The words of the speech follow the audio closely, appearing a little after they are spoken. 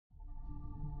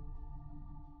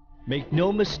Make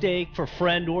no mistake, for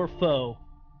friend or foe,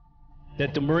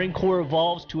 that the Marine Corps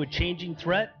evolves to a changing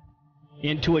threat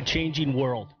into a changing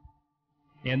world.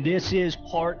 And this is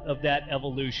part of that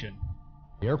evolution.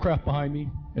 The aircraft behind me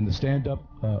and the stand-up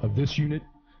of this unit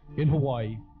in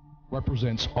Hawaii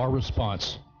represents our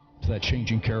response to that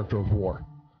changing character of war.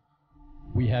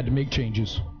 We had to make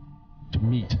changes to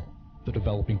meet the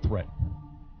developing threat,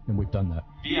 and we've done that.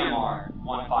 VMR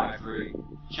 153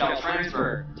 shall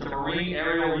transfer to Marine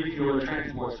Aerial Refueler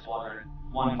Transport Squadron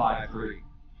 153.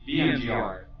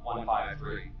 VMGR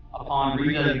 153 upon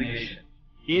redesignation.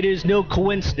 It is no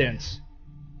coincidence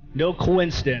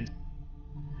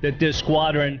that this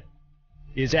squadron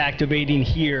is activating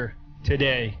here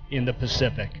today in the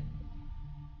Pacific.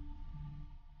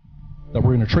 That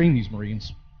we're going to train these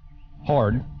Marines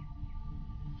hard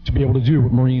to be able to do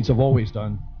what Marines have always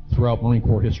done throughout Marine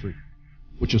Corps history,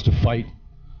 which is to fight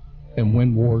and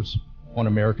win wars on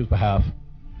America's behalf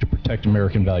to protect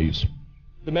American values.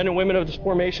 The men and women of this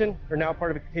formation are now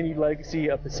part of a continued legacy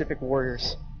of Pacific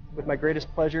warriors. With my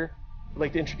greatest pleasure, I'd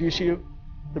like to introduce you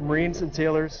to the Marines and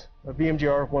sailors of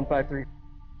VMGR 153.